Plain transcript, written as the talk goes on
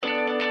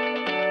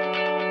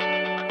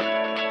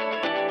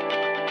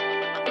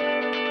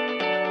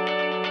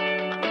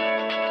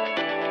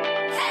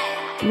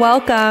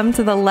Welcome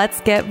to the Let's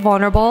Get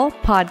Vulnerable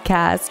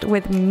podcast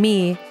with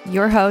me,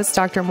 your host,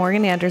 Dr.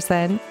 Morgan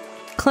Anderson,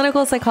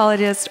 clinical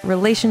psychologist,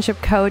 relationship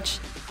coach,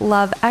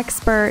 love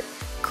expert,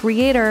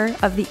 creator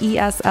of the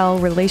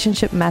ESL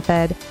relationship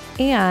method,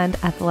 and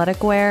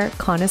athletic wear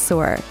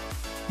connoisseur.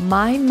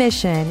 My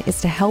mission is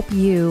to help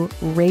you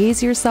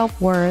raise your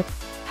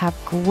self-worth, have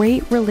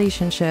great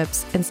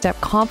relationships, and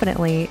step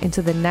confidently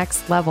into the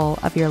next level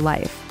of your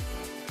life.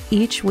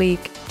 Each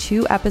week,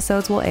 2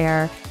 episodes will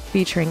air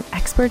featuring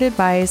expert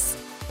advice,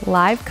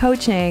 live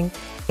coaching,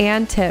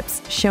 and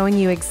tips showing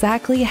you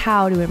exactly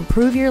how to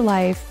improve your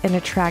life and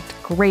attract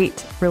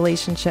great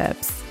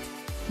relationships.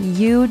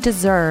 You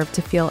deserve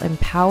to feel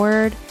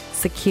empowered,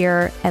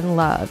 secure, and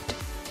loved.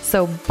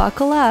 So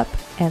buckle up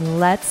and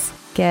let's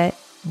get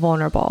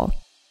vulnerable.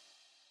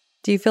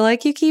 Do you feel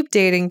like you keep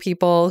dating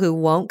people who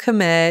won't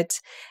commit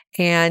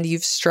and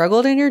you've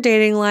struggled in your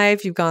dating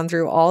life? You've gone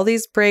through all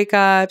these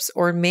breakups,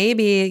 or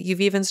maybe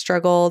you've even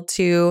struggled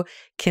to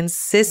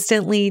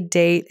consistently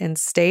date and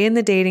stay in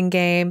the dating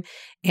game,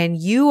 and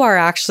you are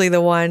actually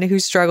the one who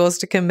struggles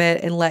to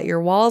commit and let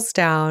your walls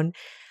down.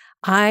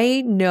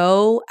 I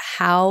know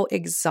how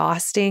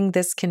exhausting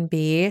this can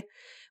be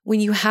when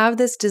you have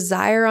this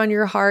desire on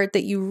your heart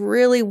that you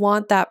really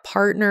want that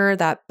partner,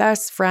 that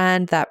best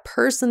friend, that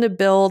person to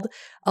build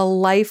a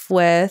life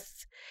with,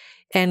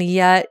 and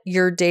yet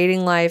your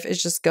dating life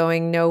is just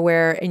going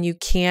nowhere and you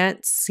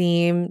can't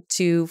seem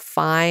to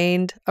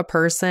find a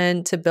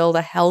person to build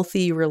a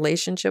healthy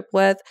relationship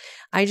with.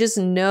 I just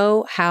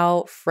know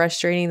how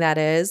frustrating that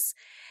is.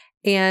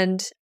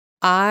 And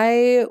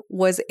I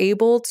was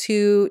able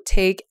to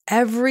take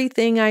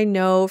everything I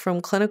know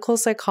from clinical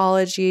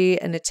psychology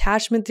and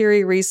attachment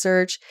theory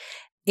research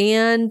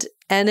and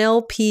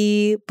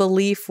NLP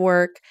belief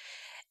work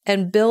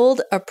and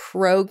build a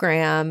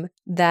program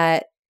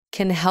that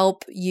can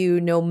help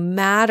you no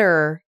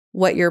matter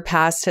what your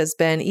past has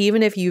been.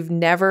 Even if you've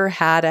never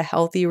had a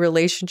healthy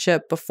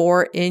relationship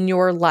before in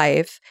your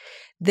life,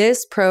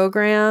 this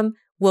program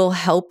will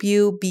help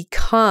you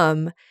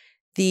become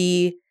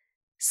the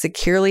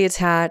securely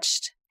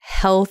attached,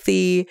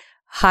 healthy,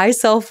 high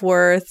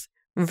self-worth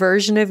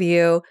version of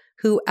you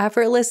who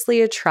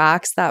effortlessly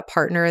attracts that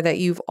partner that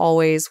you've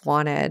always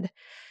wanted.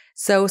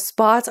 So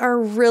spots are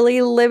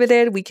really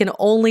limited. We can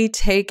only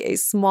take a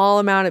small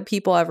amount of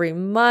people every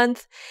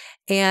month.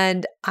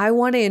 And I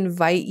want to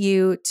invite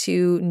you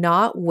to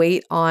not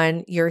wait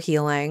on your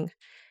healing.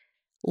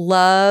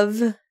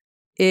 Love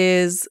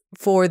is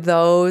for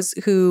those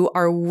who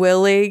are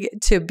willing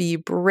to be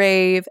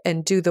brave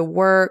and do the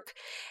work.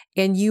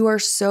 And you are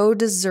so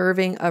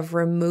deserving of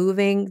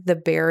removing the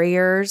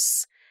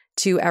barriers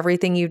to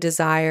everything you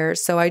desire.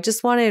 So I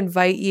just want to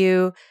invite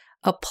you,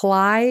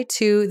 apply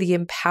to the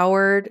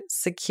Empowered,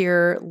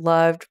 Secure,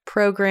 Loved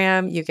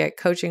program. You get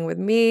coaching with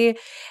me,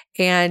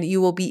 and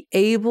you will be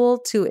able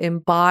to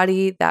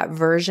embody that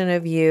version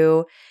of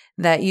you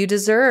that you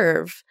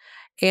deserve.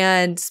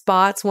 And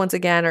spots, once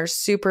again, are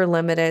super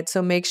limited.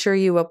 So make sure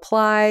you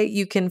apply.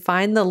 You can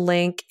find the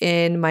link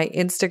in my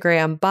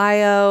Instagram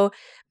bio.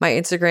 My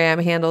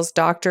Instagram handles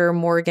Dr.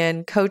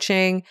 Morgan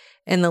Coaching,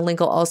 and the link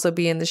will also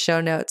be in the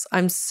show notes.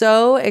 I'm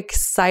so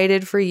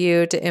excited for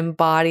you to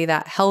embody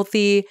that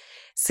healthy,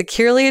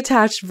 securely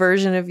attached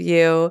version of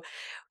you.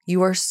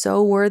 You are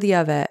so worthy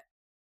of it.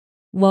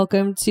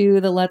 Welcome to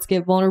the Let's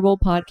Get Vulnerable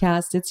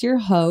podcast. It's your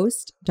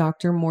host,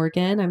 Dr.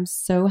 Morgan. I'm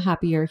so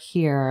happy you're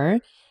here.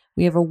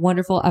 We have a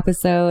wonderful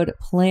episode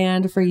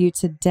planned for you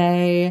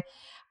today.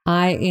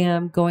 I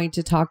am going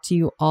to talk to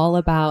you all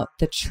about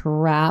the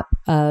trap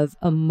of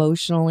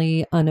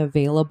emotionally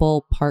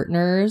unavailable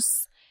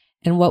partners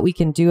and what we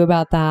can do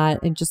about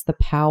that, and just the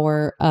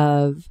power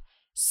of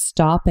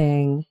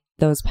stopping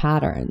those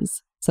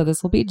patterns. So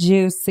this will be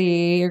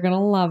juicy. You're going to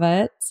love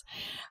it.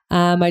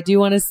 I do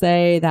want to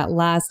say that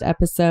last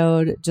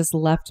episode just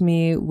left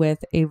me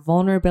with a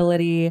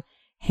vulnerability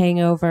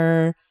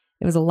hangover.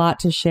 It was a lot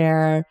to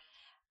share.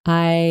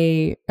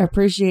 I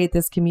appreciate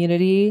this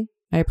community.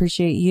 I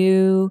appreciate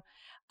you.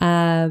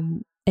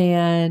 And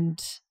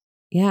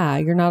yeah,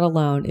 you're not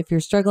alone. If you're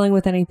struggling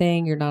with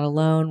anything, you're not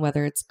alone,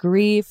 whether it's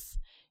grief,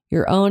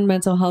 your own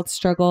mental health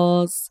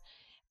struggles.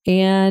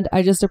 And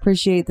I just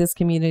appreciate this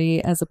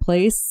community as a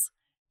place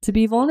to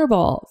be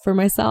vulnerable for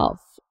myself.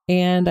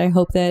 And I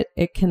hope that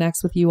it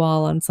connects with you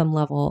all on some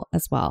level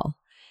as well.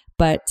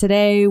 But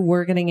today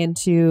we're getting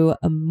into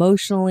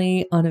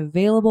emotionally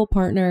unavailable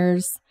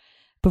partners.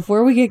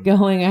 Before we get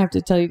going, I have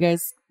to tell you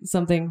guys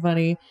something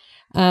funny.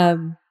 I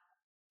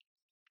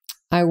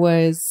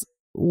was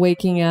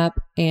waking up,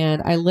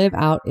 and I live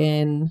out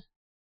in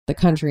the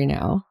country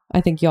now.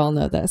 I think y'all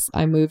know this.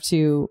 I moved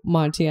to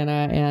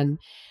Montana, and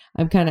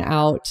I'm kind of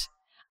out.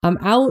 I'm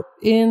out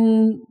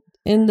in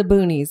the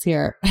boonies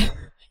here,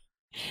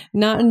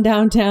 not in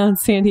downtown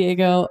San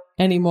Diego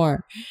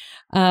anymore.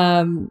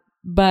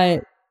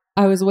 But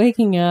I was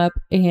waking up,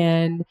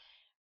 and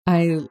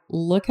I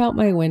look out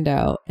my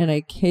window, and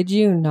I kid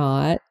you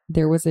not,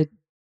 there was a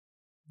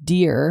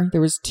deer.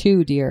 There was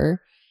 2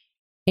 deer,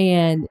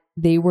 and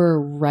they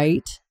were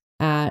right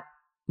at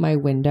my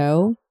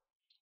window.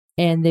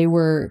 and they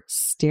were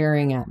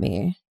staring at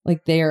me.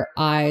 Like their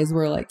eyes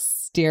were like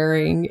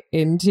staring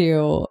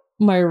into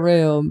my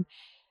room.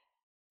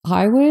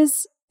 I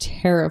was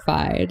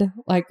terrified.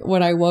 Like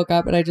when I woke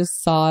up and I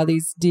just saw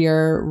these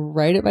deer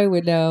right at my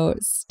window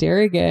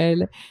staring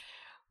in.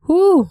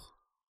 Whew,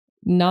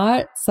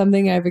 not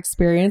something I've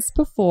experienced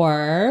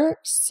before.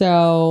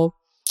 So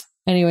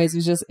anyways, it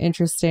was just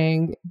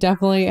interesting.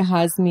 Definitely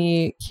has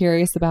me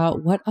curious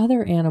about what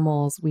other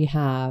animals we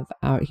have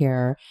out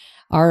here.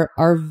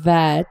 Our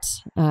vet,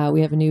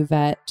 we have a new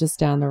vet just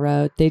down the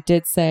road. They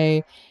did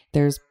say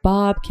there's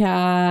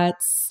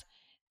bobcats.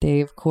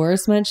 They of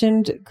course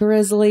mentioned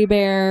grizzly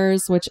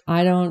bears, which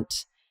I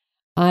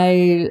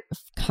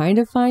kind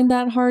of find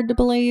that hard to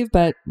believe,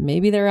 but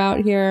maybe they're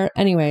out here.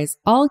 Anyways,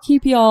 I'll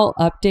keep you all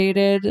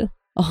updated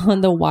on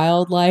the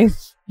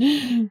wildlife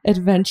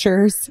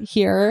adventures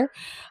here.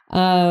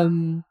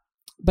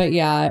 But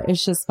yeah,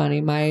 it's just funny.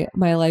 My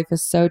life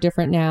is so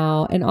different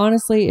now. And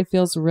honestly, it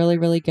feels really,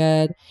 really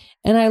good.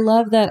 And I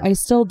love that I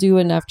still do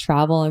enough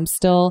travel. I'm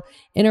still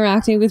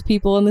interacting with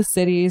people in the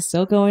city,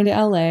 still going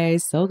to LA,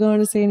 still going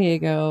to San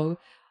Diego,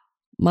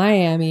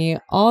 Miami,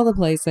 all the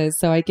places.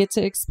 So I get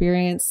to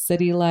experience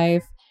city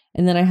life.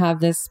 And then I have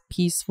this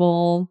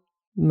peaceful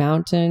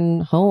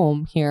mountain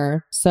home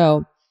here.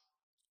 So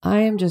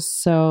I am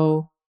just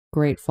so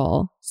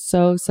grateful.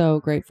 So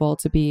grateful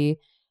to be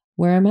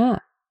where I'm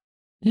at.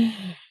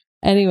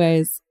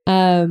 Anyways,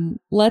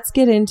 let's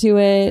get into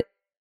it.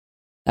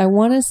 I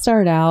want to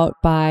start out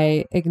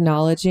by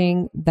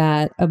acknowledging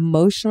that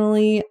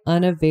emotionally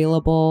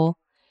unavailable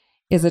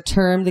is a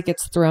term that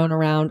gets thrown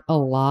around a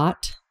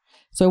lot.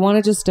 So I want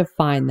to just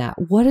define that.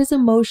 What does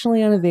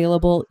emotionally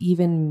unavailable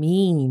even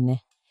mean?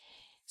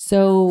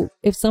 So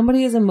if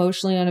somebody is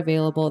emotionally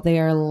unavailable, they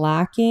are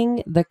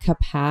lacking the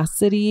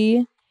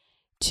capacity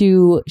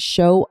to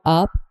show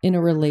up in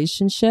a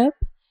relationship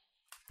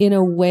in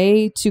a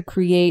way to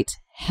create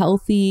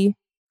healthy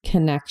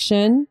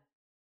connection.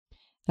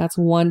 That's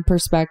one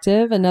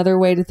perspective. Another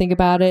way to think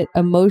about it,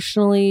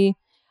 emotionally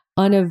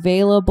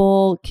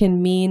unavailable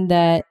can mean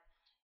that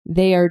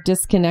they are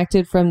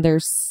disconnected from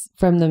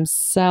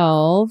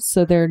themselves,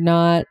 so they're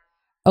not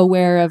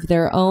aware of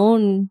their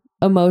own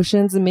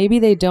emotions, and maybe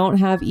they don't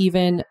have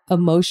even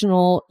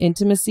emotional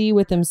intimacy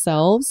with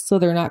themselves, so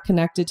they're not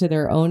connected to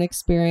their own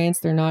experience.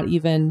 They're not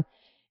even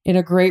in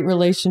a great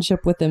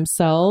relationship with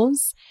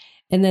themselves.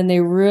 And then they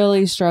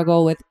really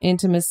struggle with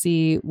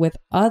intimacy with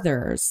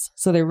others.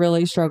 So they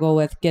really struggle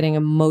with getting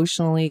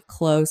emotionally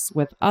close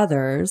with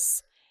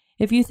others.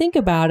 If you think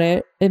about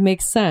it, it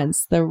makes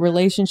sense. The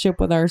relationship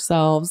with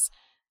ourselves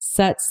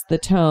sets the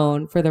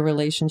tone for the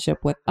relationship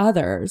with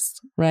others,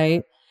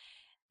 right?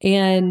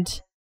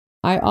 And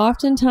I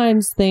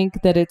oftentimes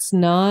think that it's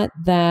not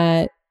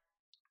that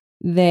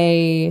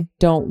they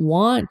don't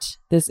want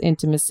this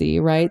intimacy,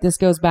 right? This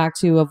goes back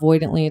to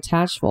avoidantly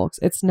attached folks.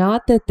 It's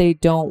not that they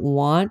don't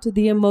want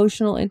the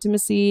emotional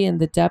intimacy and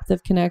the depth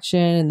of connection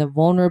and the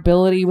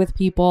vulnerability with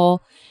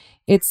people.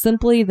 It's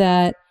simply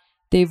that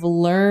they've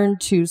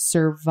learned to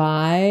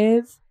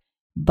survive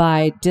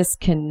by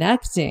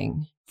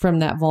disconnecting from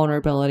that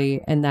vulnerability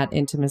and that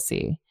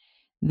intimacy.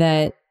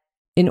 That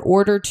in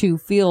order to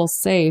feel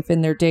safe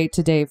in their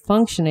day-to-day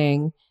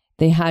functioning,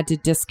 they had to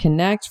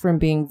disconnect from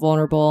being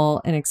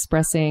vulnerable and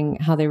expressing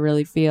how they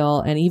really feel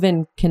and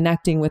even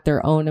connecting with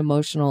their own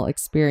emotional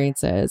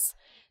experiences.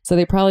 So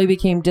they probably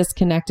became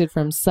disconnected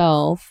from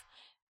self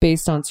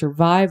based on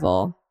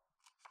survival.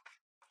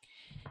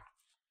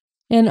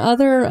 And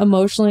other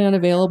emotionally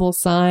unavailable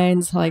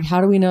signs, like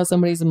how do we know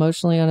somebody's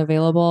emotionally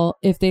unavailable?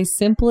 If they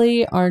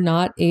simply are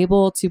not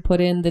able to put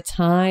in the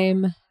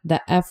time,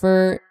 the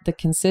effort, the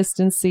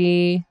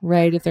consistency,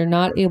 right? If they're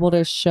not able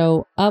to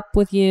show up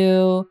with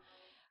you,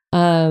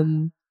 I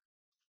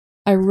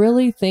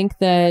really think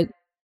that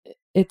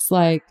it's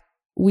like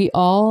we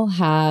all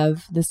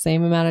have the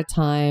same amount of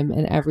time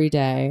in every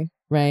day,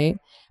 right?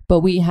 But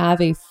we have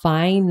a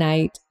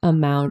finite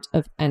amount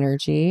of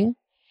energy.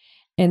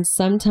 And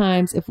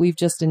sometimes if we've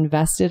just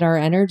invested our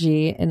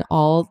energy in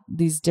all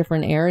these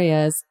different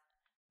areas,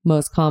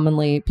 most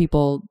commonly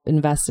people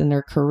invest in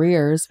their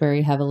careers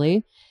very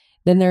heavily,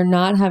 then they're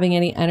not having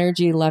any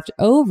energy left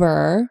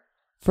over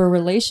for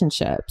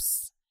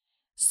relationships.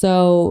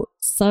 So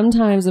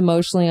sometimes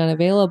emotionally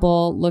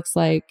unavailable looks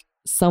like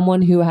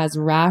someone who has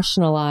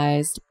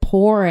rationalized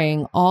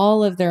pouring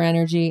all of their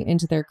energy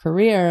into their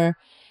career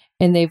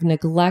and they've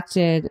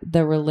neglected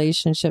the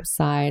relationship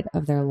side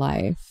of their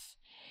life.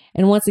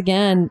 And once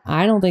again,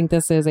 I don't think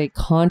this is a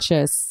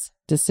conscious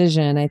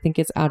decision. I think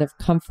it's out of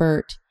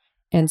comfort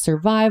and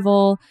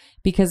survival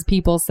because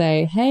people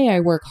say, hey, I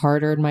work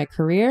harder in my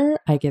career,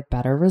 I get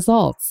better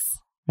results,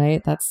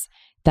 right?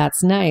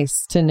 That's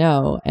nice to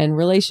know. And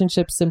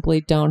relationships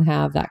simply don't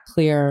have that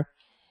clear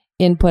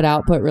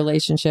input-output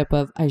relationship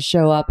of I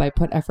show up, I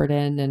put effort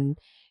in, and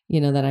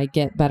then I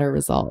get better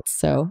results.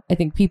 So I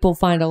think people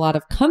find a lot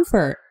of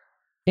comfort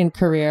in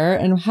career.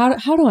 And how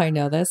do I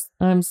know this?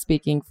 I'm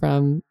speaking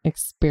from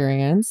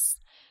experience.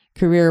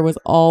 Career was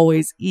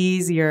always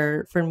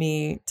easier for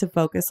me to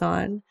focus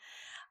on.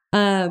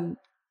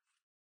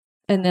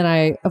 And then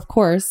I, of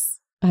course,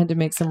 had to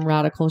make some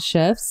radical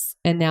shifts.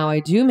 And now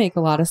I do make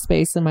a lot of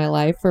space in my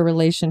life for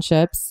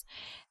relationships.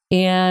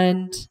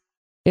 And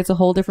it's a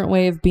whole different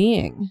way of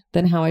being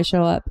than how I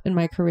show up in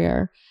my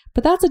career.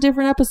 But that's a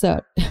different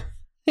episode.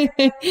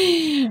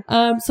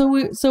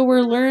 So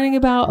we're learning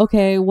about,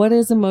 okay, what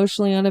is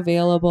emotionally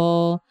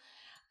unavailable?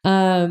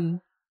 Now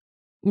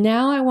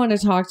I want to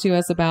talk to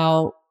us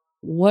about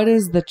what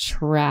is the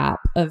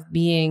trap of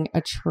being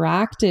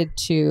attracted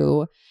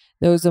to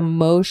those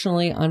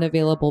emotionally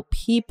unavailable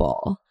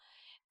people.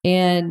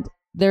 And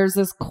there's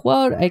this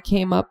quote I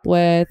came up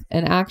with,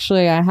 and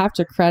actually I have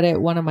to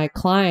credit one of my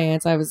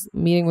clients. I was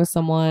meeting with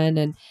someone,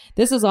 and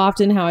this is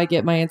often how I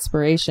get my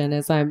inspiration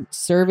as I'm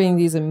serving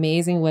these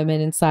amazing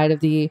women inside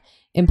of the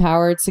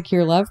Empowered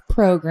Secure Love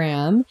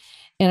program.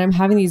 And I'm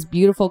having these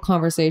beautiful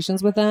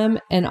conversations with them,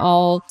 and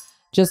I'll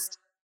just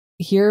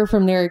hear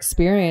from their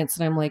experience.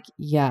 And I'm like,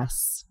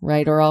 yes,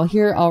 right. Or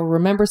I'll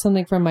remember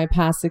something from my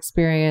past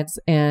experience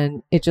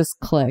and it just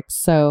clicks.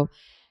 So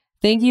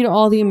thank you to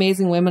all the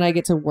amazing women I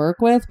get to work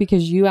with,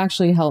 because you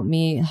actually help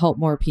me help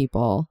more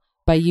people.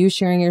 By you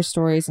sharing your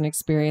stories and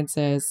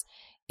experiences,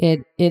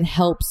 it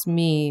helps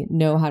me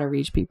know how to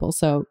reach people.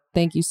 So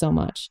thank you so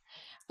much.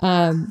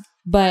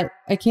 But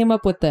I came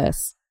up with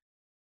this.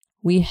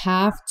 We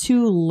have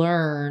to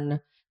learn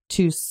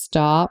to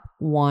stop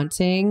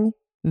wanting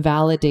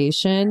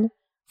validation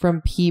from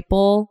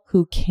people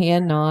who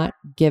cannot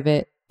give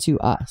it to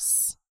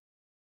us.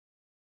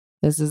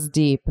 This is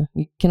deep.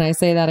 Can I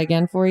say that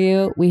again for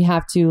you? We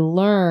have to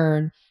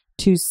learn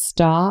to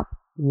stop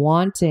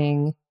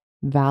wanting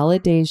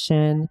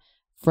validation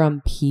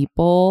from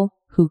people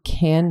who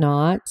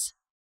cannot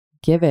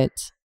give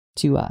it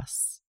to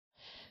us.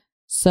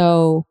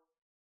 So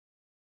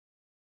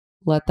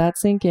let that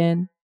sink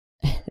in.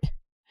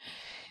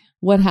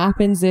 What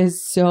happens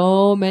is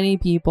so many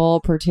people,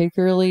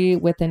 particularly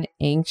with an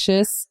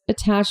anxious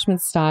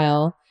attachment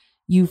style,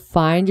 you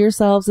find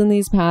yourselves in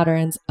these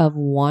patterns of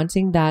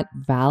wanting that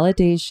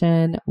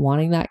validation,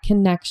 wanting that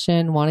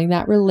connection, wanting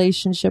that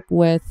relationship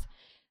with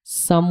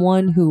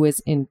someone who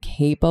is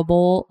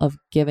incapable of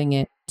giving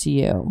it to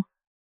you.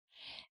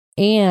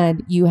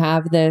 And you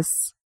have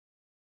this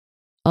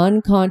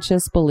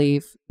unconscious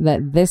belief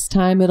that this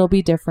time it'll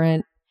be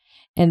different,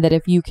 and that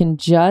if you can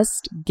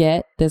just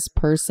get this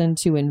person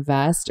to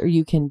invest, or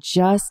you can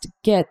just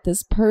get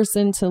this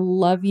person to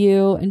love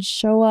you and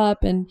show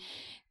up, and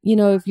you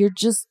know, if you're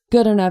just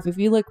good enough, if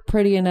you look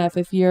pretty enough,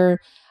 if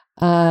you're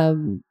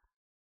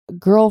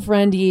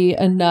girlfriendy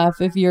enough,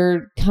 if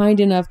you're kind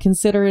enough,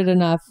 considerate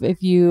enough,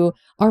 if you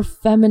are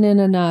feminine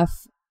enough,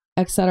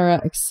 etc.,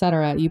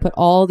 etc. You put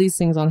all these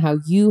things on how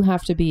you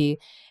have to be.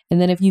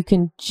 And then if you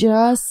can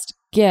just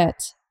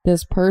get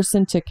this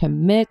person to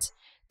commit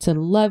to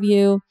love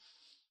you,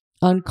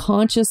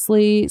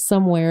 unconsciously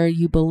somewhere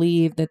you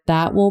believe that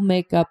that will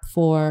make up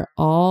for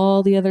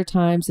all the other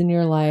times in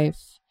your life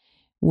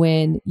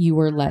when you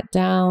were let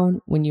down,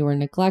 when you were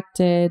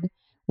neglected,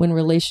 when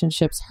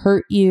relationships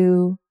hurt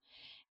you.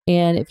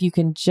 And if you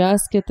can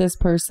just get this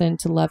person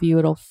to love you,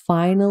 it'll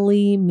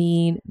finally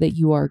mean that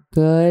you are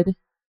good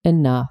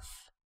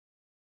enough.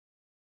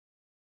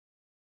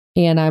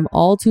 And I'm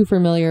all too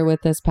familiar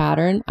with this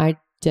pattern. I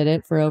did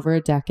it for over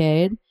a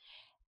decade.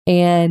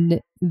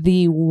 And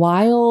the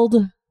wild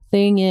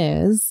thing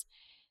is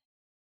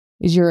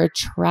your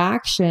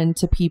attraction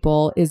to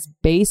people is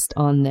based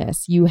on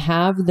this. You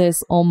have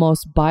this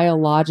almost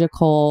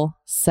biological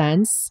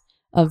sense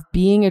of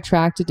being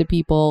attracted to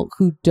people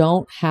who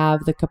don't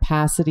have the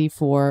capacity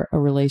for a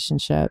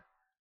relationship.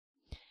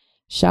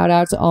 Shout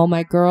out to all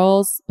my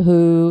girls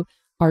who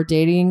are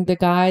dating the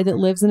guy that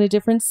lives in a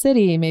different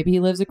city. Maybe he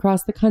lives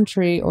across the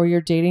country, or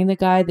you're dating the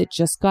guy that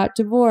just got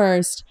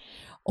divorced,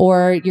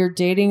 or you're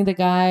dating the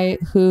guy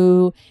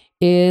who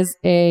is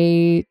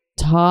a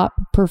top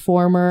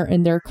performer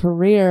in their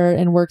career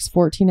and works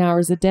 14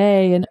 hours a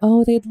day, and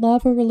they'd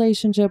love a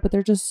relationship, but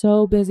they're just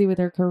so busy with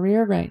their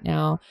career right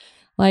now.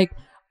 Like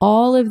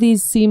all of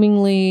these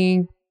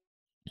seemingly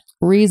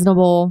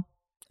reasonable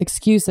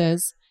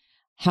excuses.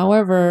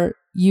 However,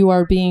 you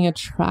are being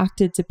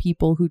attracted to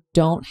people who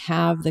don't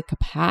have the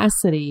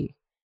capacity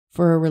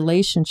for a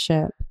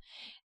relationship.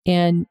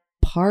 And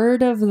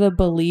part of the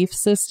belief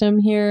system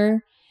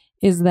here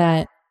is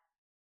that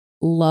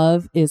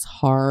love is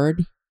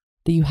hard,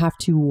 that you have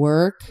to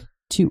work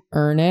to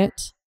earn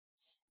it.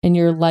 And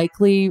you're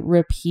likely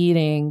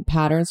repeating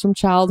patterns from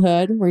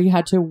childhood where you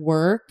had to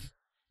work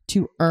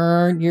to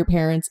earn your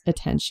parents'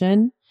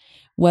 attention,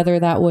 whether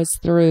that was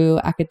through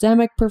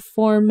academic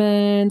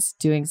performance,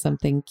 doing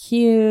something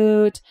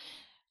cute,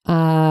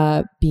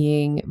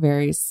 being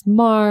very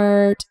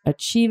smart,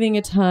 achieving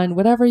a ton,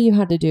 whatever you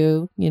had to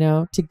do,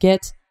 to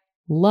get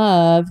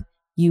love,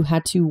 you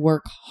had to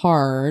work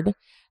hard.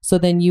 So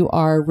then you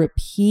are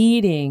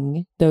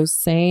repeating those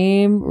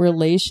same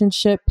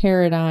relationship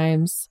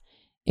paradigms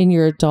in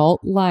your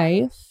adult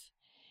life.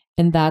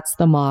 And that's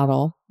the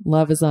model.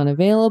 Love is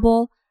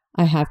unavailable.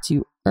 I have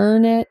to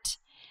earn it.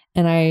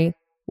 And I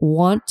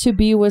want to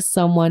be with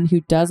someone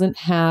who doesn't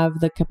have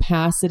the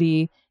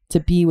capacity to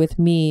be with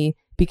me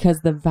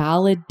because the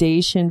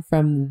validation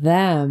from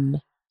them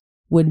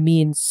would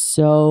mean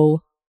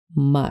so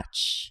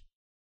much.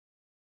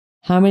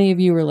 How many of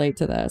you relate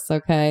to this?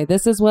 Okay.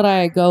 This is what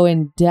I go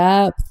in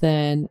depth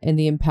in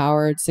the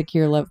Empowered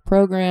Secure Love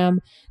program.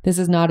 This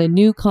is not a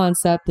new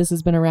concept. This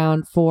has been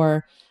around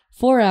for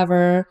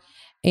forever,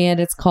 and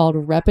it's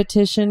called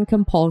repetition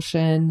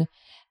compulsion.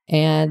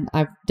 And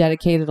I've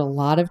dedicated a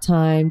lot of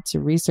time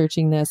to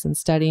researching this and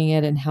studying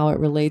it and how it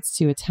relates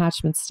to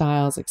attachment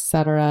styles,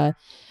 etc.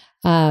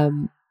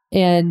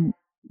 And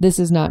this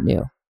is not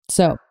new.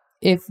 So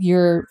if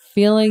you're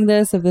feeling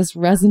this, if this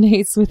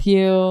resonates with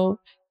you,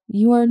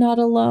 you are not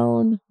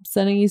alone. I'm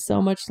sending you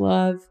so much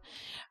love.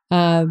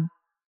 I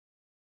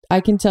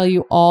can tell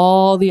you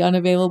all the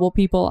unavailable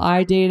people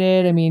I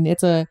dated. I mean,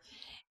 it's a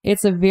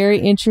very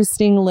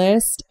interesting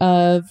list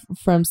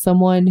from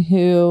someone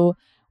who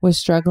was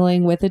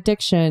struggling with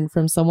addiction,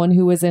 from someone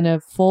who was in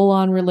a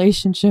full-on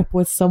relationship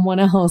with someone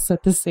else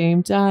at the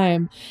same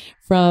time,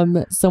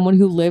 from someone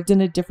who lived in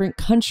a different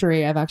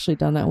country. I've actually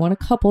done that one a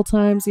couple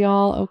times,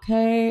 y'all.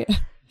 Okay.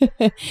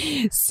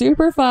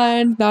 Super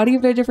fun. Not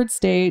even a different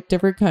state,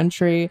 different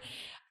country.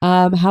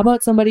 How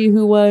about somebody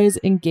who was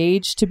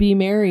engaged to be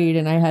married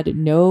and I had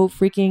no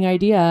freaking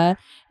idea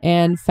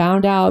and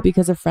found out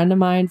because a friend of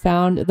mine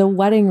found the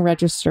wedding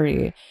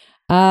registry?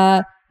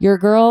 Your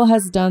girl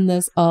has done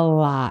this a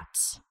lot.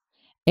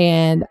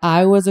 And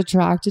I was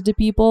attracted to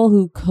people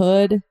who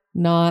could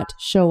not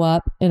show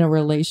up in a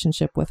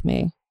relationship with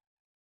me.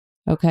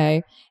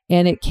 Okay.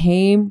 And it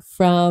came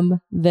from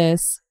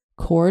this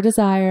core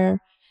desire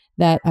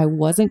that I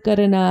wasn't good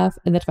enough,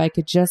 and that if I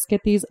could just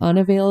get these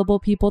unavailable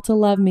people to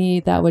love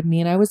me, that would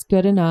mean I was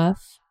good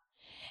enough.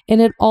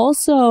 And it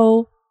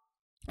also,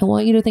 I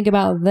want you to think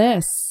about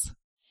this.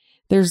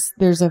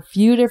 There's a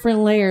few different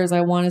layers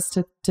I want us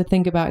to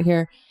think about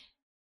here.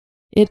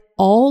 It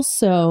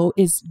also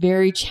is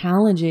very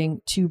challenging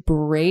to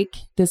break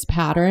this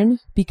pattern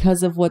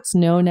because of what's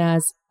known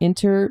as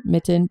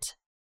intermittent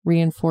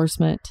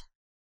reinforcement.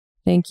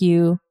 Thank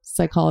you,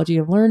 psychology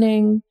of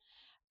learning.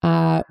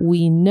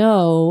 We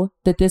know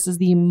that this is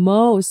the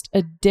most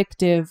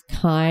addictive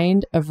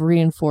kind of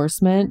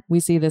reinforcement. We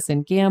see this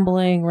in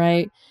gambling,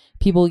 right?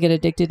 People get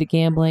addicted to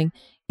gambling.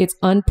 It's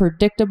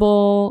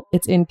unpredictable.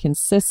 It's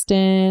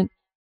inconsistent.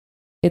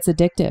 It's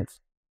addictive.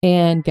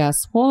 And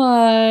guess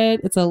what?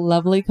 It's a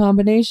lovely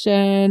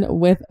combination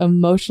with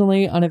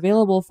emotionally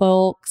unavailable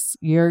folks.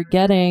 You're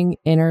getting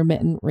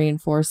intermittent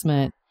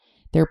reinforcement.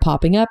 They're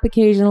popping up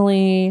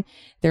occasionally.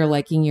 They're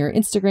liking your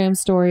Instagram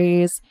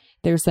stories.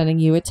 They're sending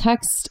you a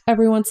text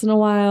every once in a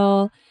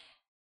while.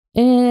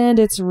 And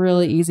it's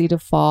really easy to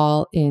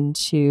fall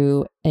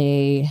into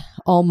a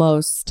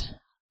almost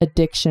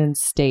addiction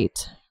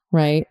state,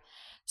 right?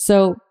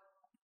 So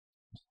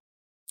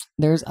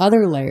there's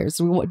other layers.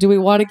 Do we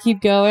want to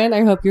keep going?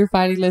 I hope you're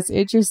finding this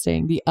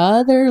interesting. The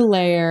other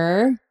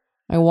layer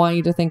I want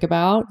you to think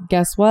about,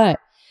 guess what?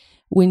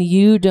 When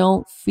you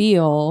don't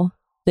feel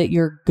that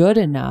you're good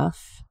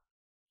enough,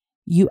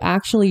 you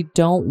actually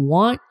don't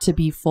want to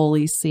be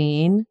fully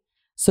seen.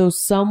 So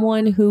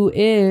someone who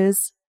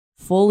is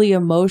fully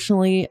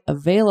emotionally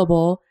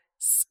available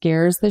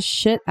scares the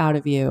shit out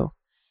of you.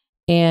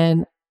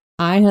 And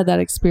I had that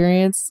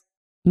experience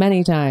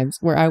many times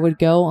where I would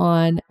go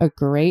on a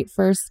great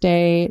first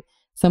date,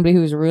 somebody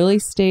who was really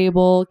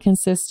stable,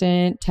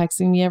 consistent,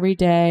 texting me every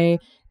day.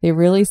 They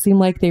really seemed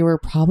like they were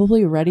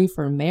probably ready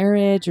for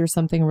marriage or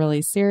something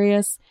really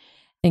serious.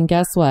 And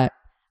guess what?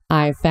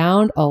 I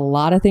found a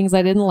lot of things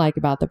I didn't like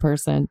about the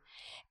person.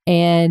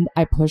 And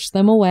I pushed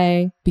them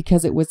away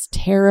because it was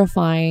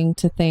terrifying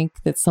to think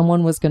that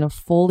someone was going to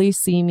fully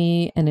see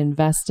me and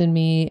invest in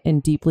me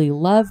and deeply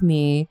love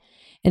me.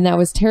 And that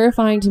was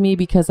terrifying to me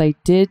because I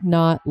did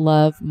not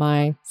love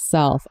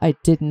myself. I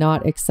did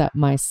not accept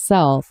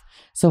myself.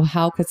 So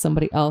how could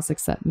somebody else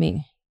accept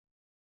me?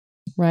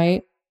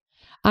 Right?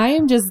 I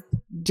am just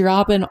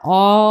dropping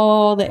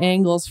all the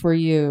angles for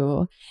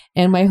you.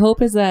 And my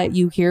hope is that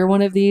you hear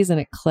one of these and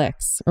it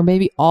clicks, or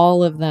maybe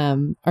all of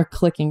them are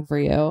clicking for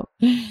you.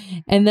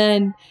 And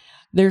then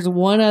there's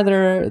one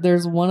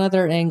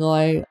other angle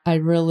I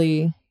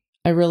really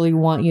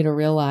want you to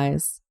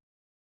realize.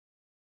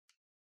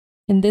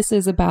 And this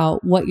is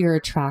about what you're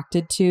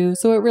attracted to.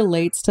 So it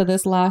relates to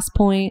this last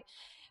point,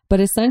 but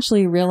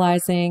essentially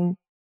realizing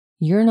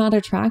you're not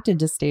attracted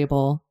to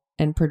stable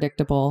and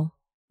predictable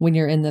when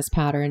you're in this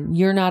pattern.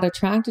 You're not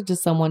attracted to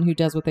someone who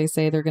does what they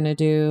say they're going to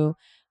do,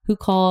 who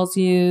calls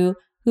you,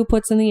 who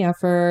puts in the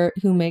effort,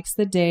 who makes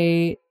the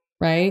date,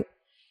 right?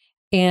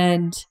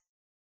 And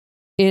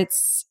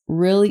it's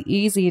really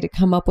easy to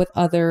come up with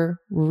other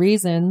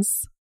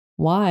reasons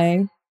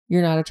why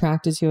you're not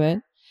attracted to it.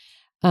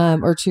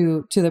 Or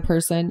to the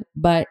person.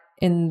 But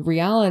in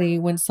reality,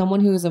 when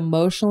someone who is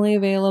emotionally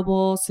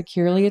available,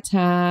 securely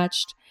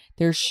attached,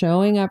 they're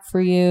showing up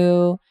for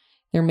you,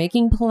 they're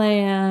making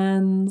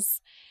plans,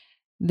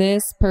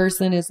 this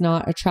person is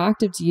not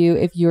attractive to you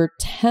if your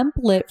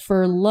template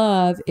for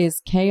love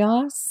is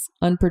chaos,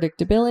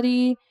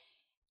 unpredictability,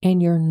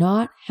 and you're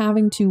not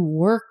having to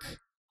work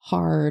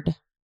hard.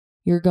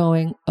 You're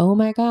going, oh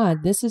my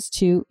God, this is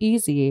too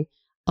easy.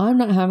 I'm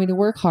not having to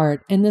work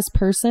hard. And this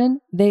person,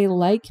 they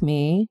like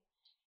me.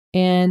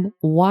 And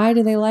why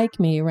do they like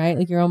me, right?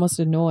 Like you're almost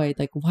annoyed.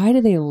 Like, why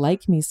do they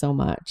like me so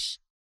much?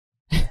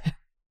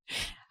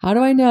 How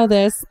do I know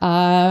this?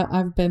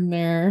 I've been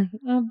there.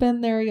 I've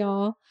been there,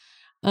 y'all.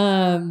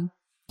 And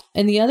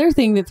the other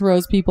thing that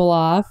throws people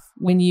off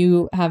when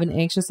you have an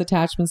anxious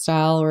attachment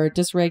style or a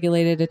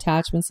dysregulated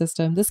attachment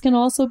system, this can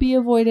also be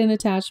avoidant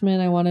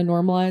attachment. I want to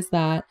normalize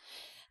that.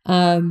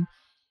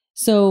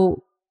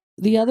 So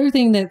the other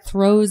thing that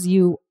throws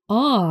you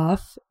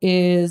off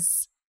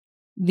is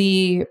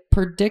the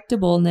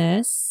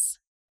predictableness,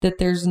 that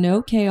there's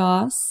no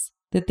chaos,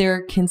 that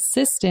they're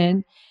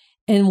consistent.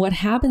 And what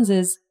happens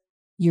is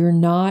you're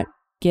not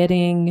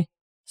getting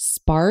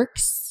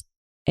sparks,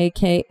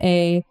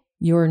 aka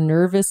your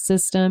nervous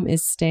system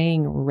is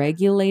staying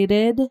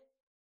regulated.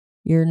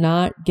 You're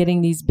not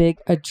getting these big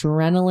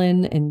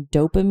adrenaline and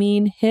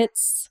dopamine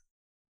hits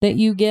that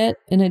you get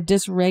in a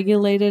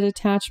dysregulated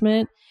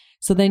attachment.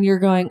 So then you're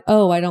going,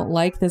 oh, I don't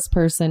like this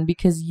person,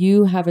 because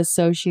you have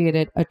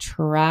associated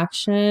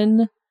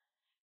attraction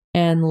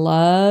and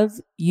love.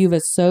 You've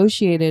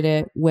associated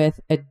it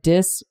with a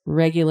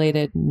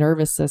dysregulated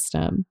nervous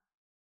system.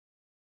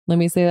 Let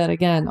me say that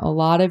again. A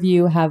lot of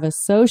you have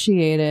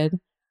associated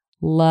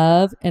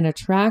love and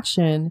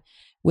attraction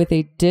with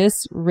a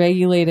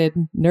dysregulated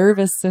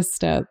nervous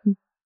system.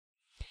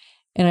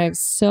 And I have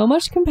so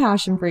much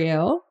compassion for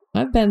you.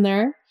 I've been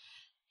there.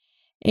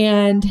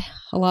 And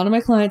a lot of my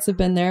clients have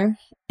been there.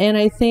 And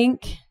I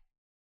think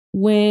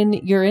when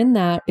you're in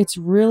that, it's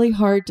really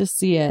hard to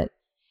see it.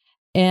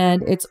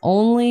 And it's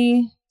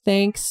only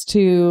thanks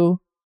to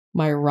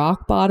my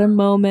rock bottom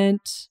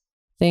moment,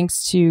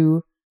 thanks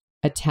to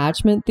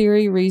attachment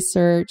theory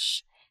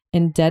research,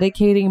 and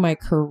dedicating my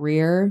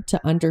career to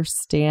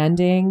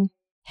understanding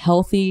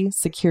healthy,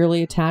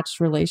 securely attached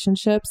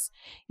relationships.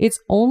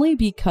 It's only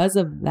because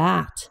of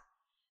that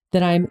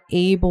I'm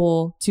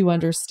able to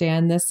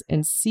understand this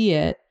and see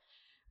it.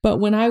 But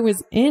when I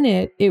was in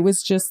it, it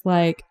was just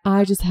like,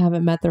 I just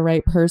haven't met the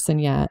right person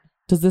yet.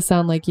 Does this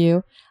sound like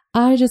you?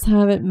 I just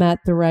haven't met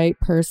the right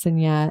person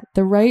yet.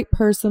 The right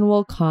person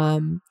will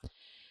come.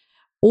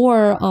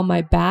 Or on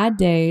my bad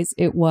days,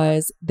 it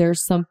was,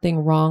 there's something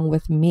wrong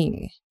with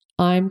me.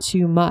 I'm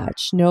too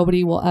much.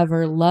 Nobody will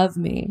ever love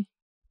me.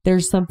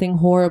 There's something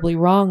horribly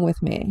wrong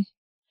with me.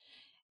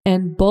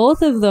 And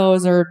both of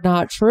those are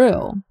not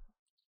true.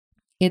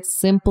 It's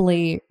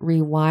simply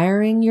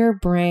rewiring your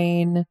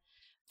brain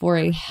for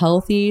a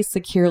healthy,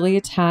 securely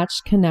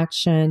attached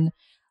connection,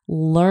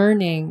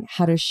 learning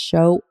how to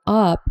show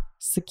up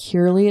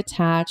securely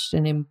attached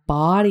and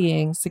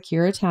embodying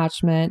secure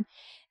attachment.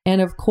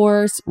 And of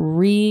course,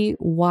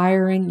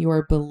 rewiring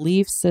your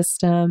belief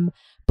system,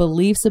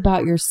 beliefs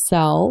about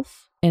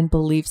yourself and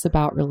beliefs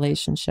about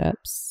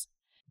relationships.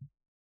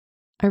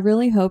 I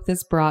really hope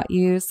this brought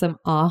you some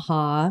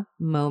aha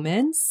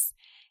moments.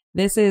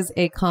 This is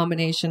a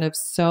combination of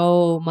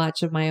so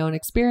much of my own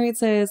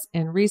experiences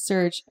and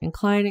research and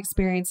client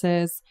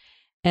experiences.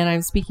 And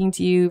I'm speaking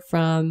to you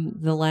from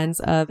the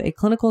lens of a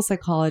clinical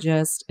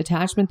psychologist,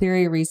 attachment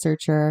theory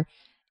researcher,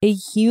 a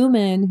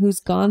human who's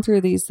gone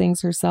through these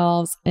things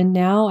herself, and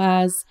now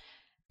as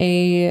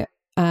a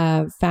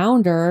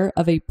founder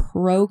of a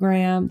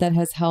program that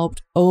has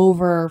helped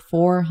over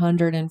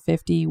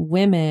 450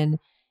 women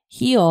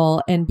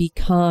heal and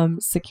become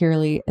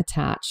securely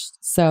attached.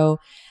 So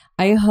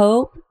I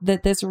hope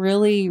that this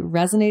really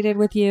resonated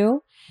with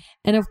you.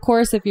 And of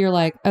course, if you're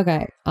like,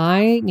 okay,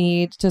 I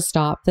need to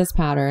stop this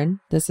pattern.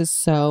 This is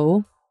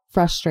so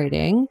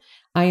frustrating.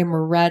 I am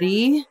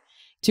ready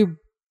to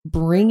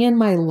bring in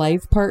my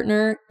life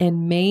partner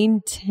and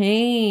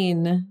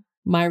maintain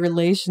my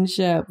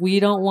relationship. We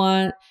don't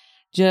want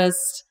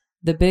just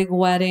the big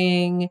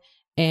wedding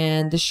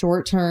and the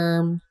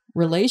short-term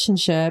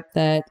relationship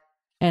that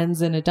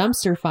ends in a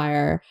dumpster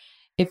fire.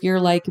 If you're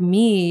like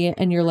me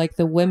and you're like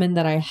the women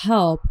that I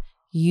help,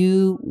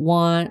 you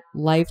want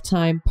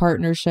lifetime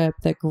partnership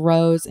that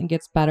grows and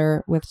gets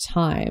better with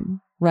time,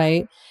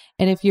 right?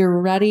 And if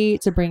you're ready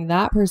to bring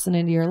that person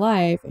into your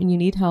life and you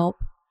need help,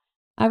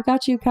 I've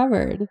got you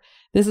covered.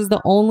 This is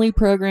the only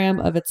program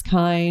of its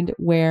kind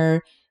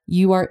where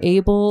you are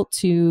able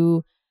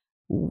to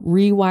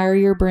rewire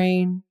your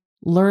brain,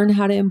 learn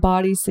how to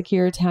embody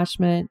secure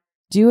attachment,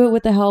 do it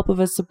with the help of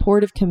a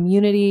supportive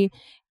community,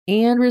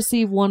 and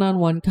receive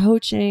one-on-one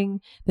coaching.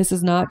 This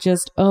is not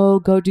just, oh,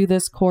 go do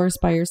this course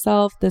by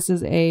yourself. This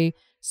is a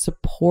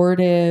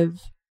supportive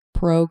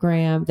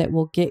program that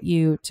will get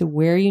you to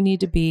where you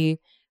need to be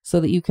so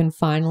that you can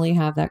finally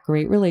have that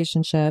great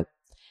relationship.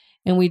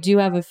 And we do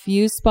have a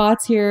few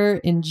spots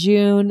here in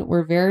June.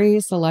 We're very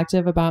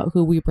selective about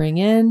who we bring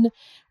in.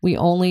 We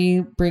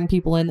only bring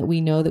people in that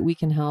we know that we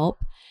can help.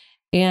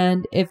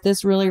 And if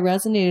this really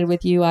resonated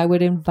with you, I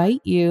would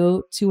invite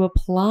you to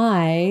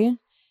apply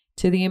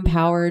to the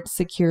Empowered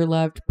Secure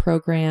Loved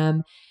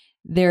program.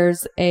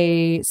 There's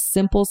a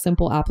simple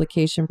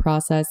application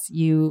process.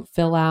 You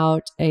fill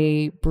out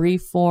a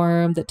brief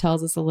form that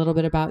tells us a little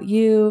bit about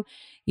you.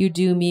 You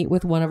do meet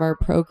with one of our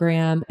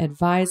program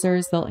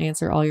advisors. They'll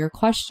answer all your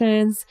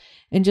questions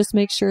and just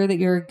make sure that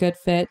you're a good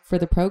fit for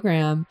the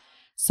program.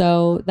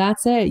 So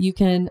that's it. You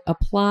can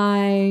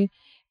apply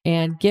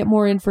and get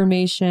more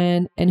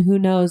information. And who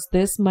knows,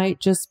 this might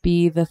just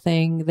be the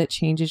thing that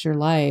changes your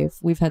life.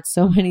 We've had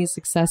so many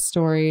success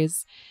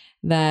stories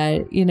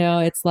that,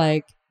 it's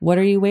like, what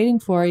are you waiting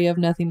for? You have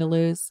nothing to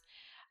lose.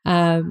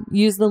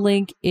 Use the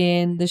link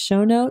in the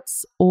show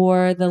notes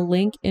or the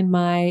link in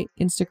my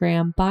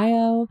Instagram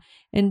bio.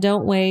 And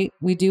don't wait.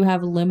 We do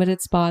have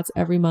limited spots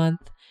every month.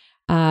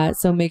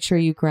 So make sure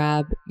you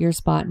grab your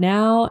spot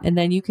now, and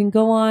then you can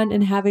go on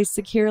and have a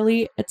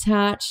securely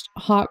attached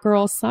hot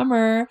girl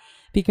summer,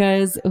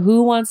 because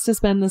who wants to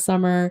spend the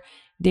summer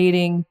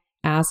dating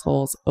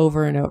assholes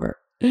over and over,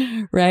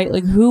 right?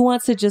 Like, who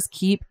wants to just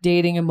keep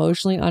dating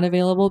emotionally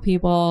unavailable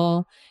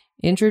people,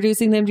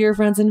 introducing them to your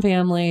friends and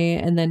family,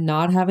 and then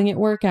not having it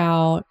work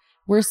out?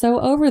 We're so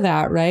over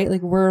that, right?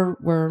 Like, we're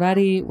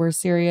ready. We're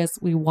serious.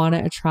 We want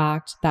to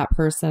attract that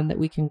person that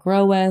we can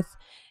grow with.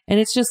 And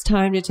it's just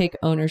time to take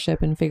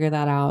ownership and figure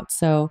that out.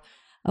 So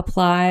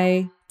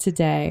apply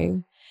today.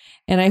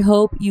 And I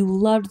hope you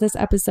loved this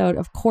episode.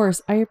 Of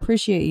course, I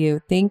appreciate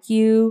you. Thank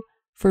you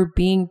for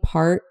being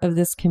part of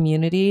this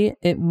community.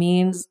 It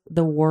means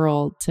the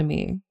world to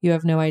me. You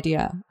have no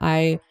idea.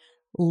 I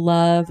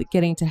love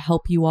getting to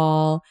help you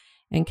all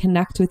and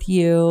connect with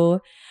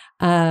you.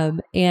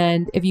 And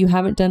if you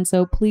haven't done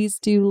so, please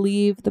do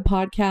leave the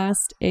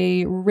podcast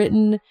a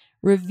written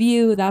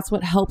review. That's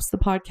what helps the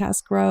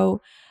podcast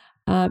grow.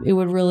 It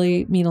would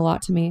really mean a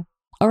lot to me.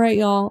 All right,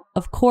 y'all.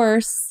 Of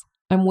course,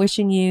 I'm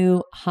wishing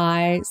you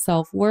high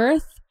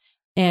self-worth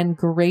and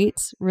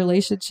great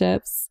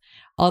relationships.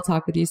 I'll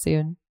talk with you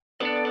soon.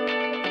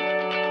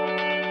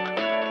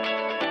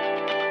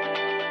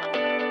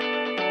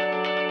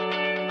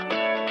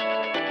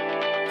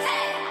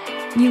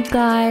 You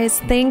guys,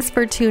 thanks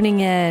for tuning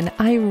in.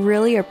 I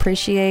really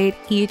appreciate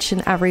each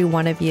and every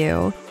one of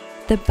you.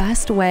 The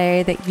best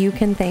way that you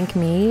can thank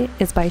me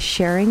is by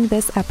sharing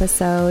this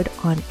episode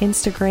on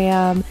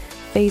Instagram,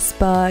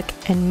 Facebook,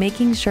 and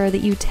making sure that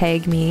you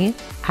tag me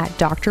at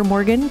Dr.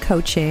 Morgan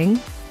Coaching.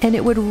 And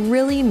it would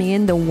really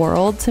mean the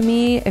world to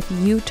me if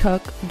you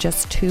took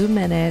just 2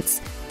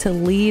 minutes to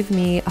leave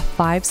me a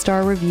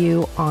 5-star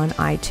review on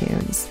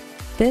iTunes.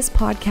 This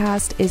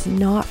podcast is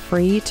not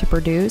free to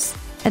produce,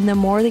 and the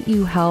more that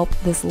you help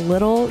this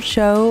little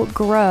show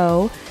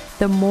grow,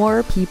 the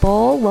more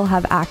people will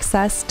have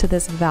access to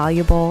this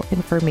valuable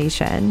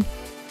information.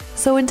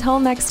 So until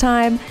next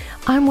time,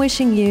 I'm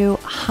wishing you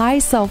high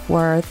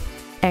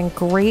self-worth and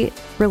great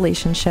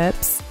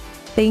relationships.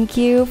 Thank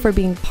you for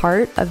being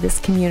part of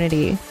this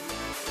community.